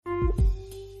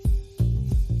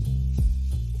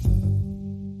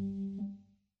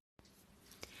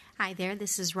Hi there,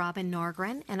 this is Robin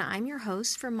Norgren, and I'm your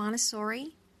host for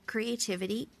Montessori,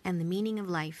 Creativity, and the Meaning of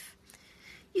Life.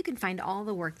 You can find all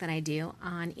the work that I do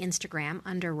on Instagram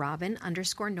under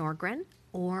Robin_Norgren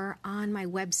or on my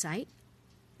website,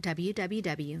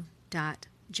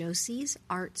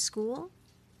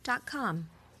 www.josiesartschool.com.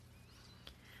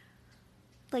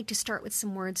 I'd like to start with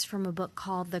some words from a book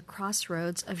called The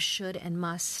Crossroads of Should and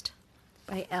Must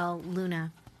by L.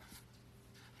 Luna.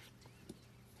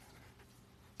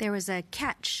 There was a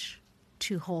catch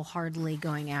to wholeheartedly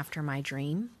going after my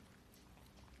dream.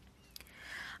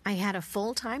 I had a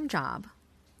full-time job,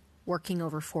 working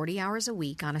over 40 hours a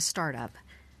week on a startup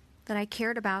that I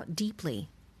cared about deeply.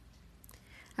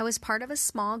 I was part of a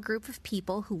small group of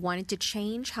people who wanted to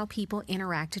change how people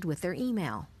interacted with their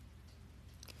email.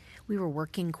 We were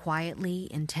working quietly,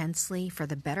 intensely for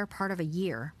the better part of a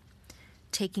year,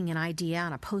 taking an idea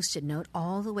on a Post-it note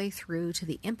all the way through to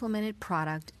the implemented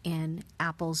product in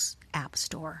Apple's App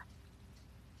Store.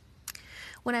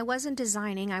 When I wasn't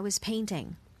designing, I was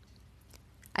painting.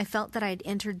 I felt that I'd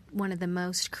entered one of the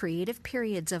most creative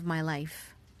periods of my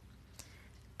life.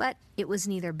 But it was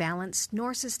neither balanced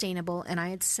nor sustainable, and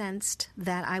I had sensed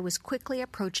that I was quickly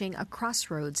approaching a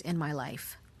crossroads in my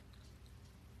life.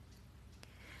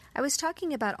 I was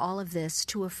talking about all of this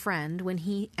to a friend when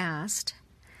he asked,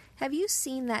 "Have you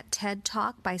seen that TED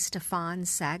Talk by Stefan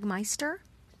Sagmeister?"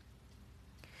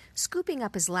 Scooping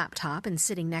up his laptop and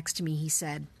sitting next to me, he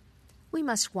said, "We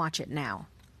must watch it now."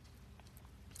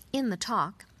 In the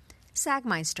talk,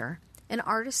 Sagmeister, an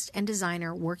artist and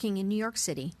designer working in New York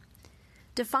City,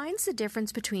 defines the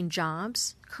difference between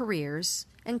jobs, careers,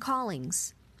 and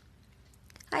callings.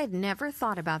 I had never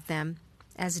thought about them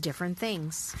as different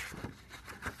things.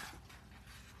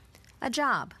 A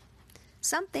job.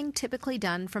 Something typically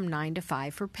done from 9 to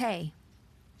 5 for pay.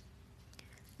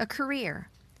 A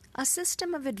career, a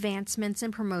system of advancements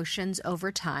and promotions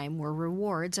over time where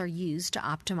rewards are used to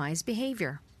optimize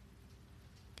behavior.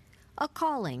 A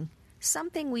calling,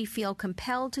 something we feel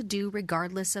compelled to do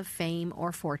regardless of fame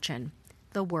or fortune.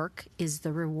 The work is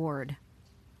the reward.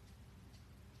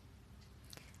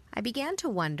 I began to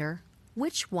wonder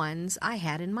which ones I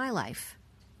had in my life.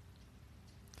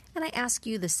 And I ask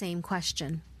you the same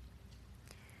question.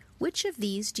 Which of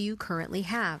these do you currently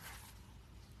have?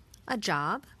 A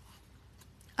job,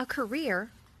 a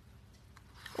career,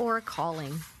 or a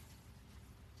calling?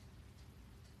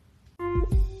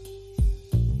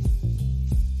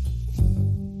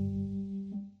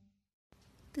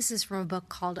 This is from a book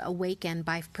called Awaken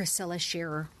by Priscilla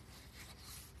Shirer.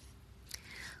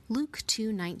 Luke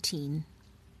 2:19.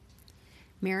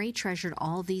 Mary treasured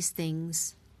all these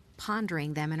things,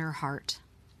 pondering them in her heart.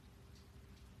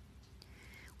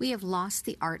 We have lost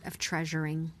the art of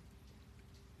treasuring.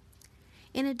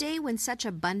 In a day when such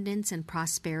abundance and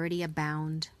prosperity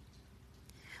abound,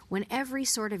 when every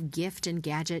sort of gift and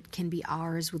gadget can be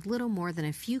ours with little more than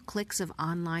a few clicks of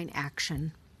online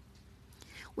action,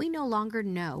 we no longer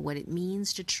know what it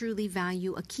means to truly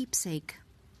value a keepsake.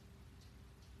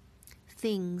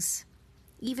 Things,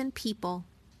 even people,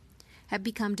 have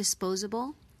become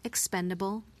disposable,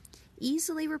 expendable,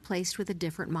 easily replaced with a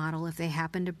different model if they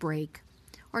happen to break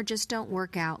or just don't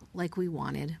work out like we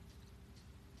wanted.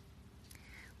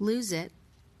 Lose it,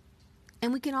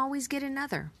 and we can always get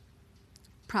another,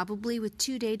 probably with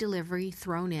 2-day delivery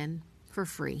thrown in for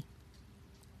free.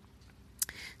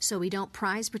 So we don't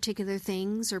prize particular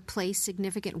things or place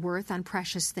significant worth on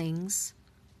precious things,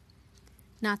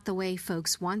 not the way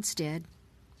folks once did.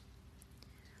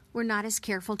 We're not as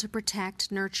careful to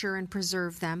protect, nurture, and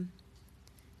preserve them,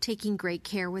 taking great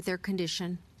care with their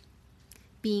condition,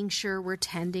 being sure we're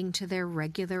tending to their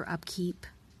regular upkeep.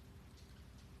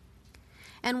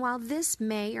 And while this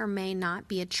may or may not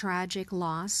be a tragic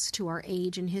loss to our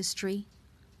age and history,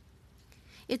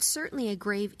 it's certainly a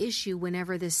grave issue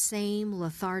whenever this same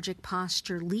lethargic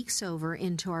posture leaks over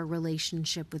into our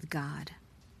relationship with God.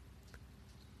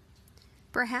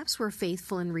 Perhaps we're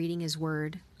faithful in reading His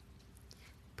Word.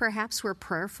 Perhaps we're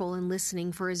prayerful in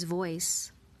listening for His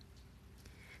voice.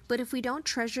 But if we don't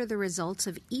treasure the results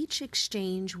of each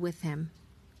exchange with Him,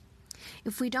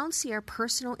 if we don't see our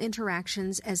personal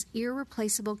interactions as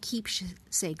irreplaceable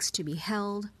keepsakes to be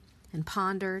held and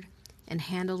pondered and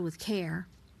handled with care,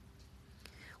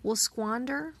 we'll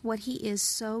squander what He is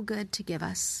so good to give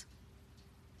us.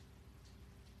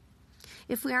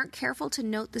 If we aren't careful to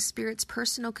note the Spirit's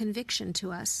personal conviction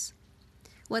to us,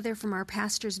 whether from our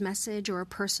pastor's message or a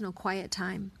personal quiet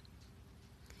time,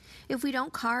 if we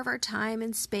don't carve our time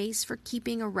and space for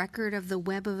keeping a record of the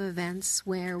web of events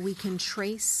where we can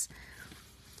trace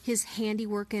His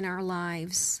handiwork in our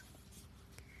lives,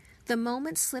 the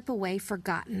moments slip away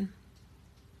forgotten.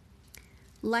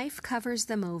 Life covers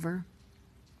them over.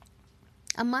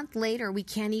 A month later, we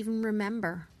can't even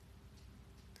remember.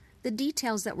 The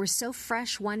details that were so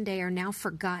fresh one day are now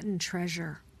forgotten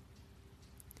treasure.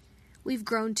 We've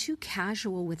grown too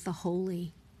casual with the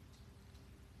holy.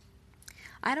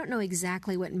 I don't know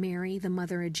exactly what Mary, the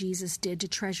mother of Jesus, did to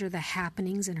treasure the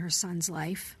happenings in her son's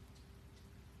life.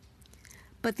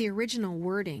 But the original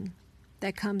wording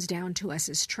that comes down to us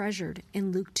as treasured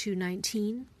in Luke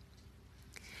 2:19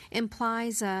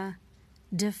 implies a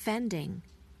defending,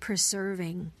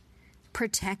 preserving,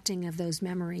 protecting of those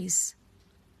memories.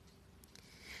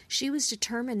 She was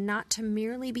determined not to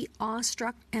merely be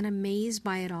awestruck and amazed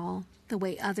by it all the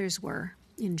way others were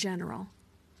in general,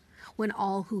 when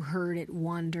all who heard it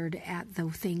wondered at the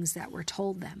things that were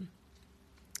told them.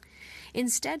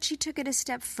 Instead, she took it a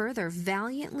step further,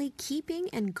 valiantly keeping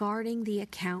and guarding the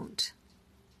account.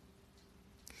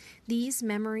 These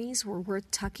memories were worth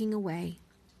tucking away,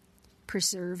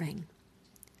 preserving,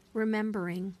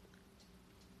 remembering.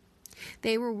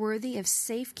 They were worthy of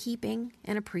safekeeping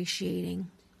and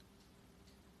appreciating.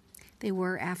 They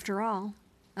were, after all,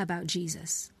 about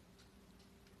Jesus.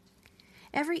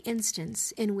 Every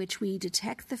instance in which we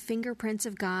detect the fingerprints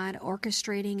of God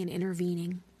orchestrating and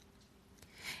intervening,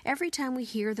 every time we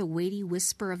hear the weighty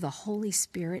whisper of the Holy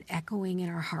Spirit echoing in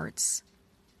our hearts,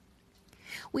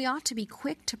 we ought to be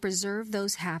quick to preserve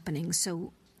those happenings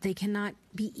so they cannot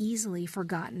be easily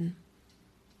forgotten.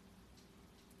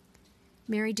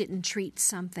 Mary didn't treat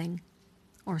something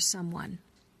or someone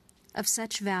of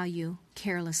such value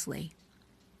carelessly.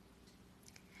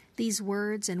 These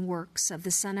words and works of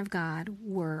the Son of God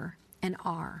were and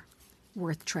are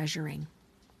worth treasuring.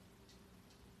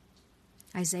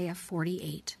 Isaiah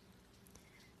 48.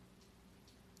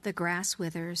 The grass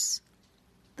withers,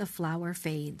 the flower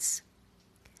fades,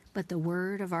 but the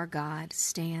word of our God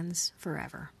stands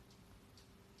forever.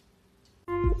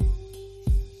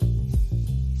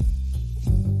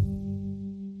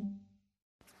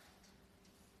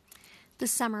 The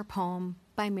Summer Poem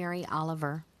by Mary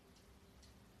Oliver.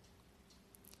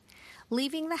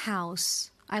 Leaving the house,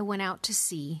 I went out to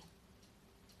sea.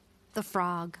 The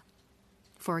frog,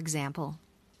 for example,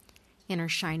 in her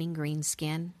shining green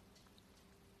skin,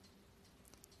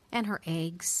 and her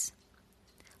eggs,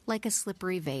 like a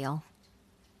slippery veil,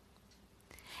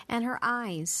 and her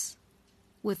eyes,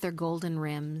 with their golden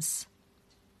rims,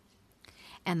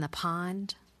 and the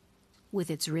pond,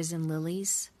 with its risen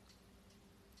lilies,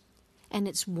 and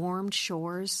its warmed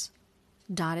shores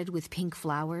dotted with pink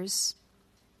flowers,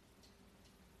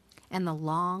 and the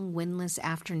long windless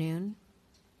afternoon,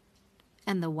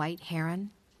 and the white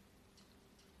heron,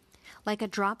 like a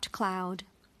dropped cloud,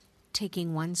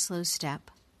 taking one slow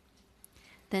step,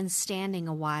 then standing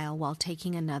a while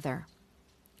taking another,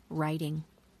 writing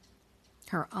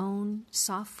her own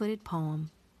soft-footed poem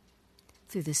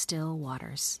through the still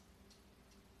waters.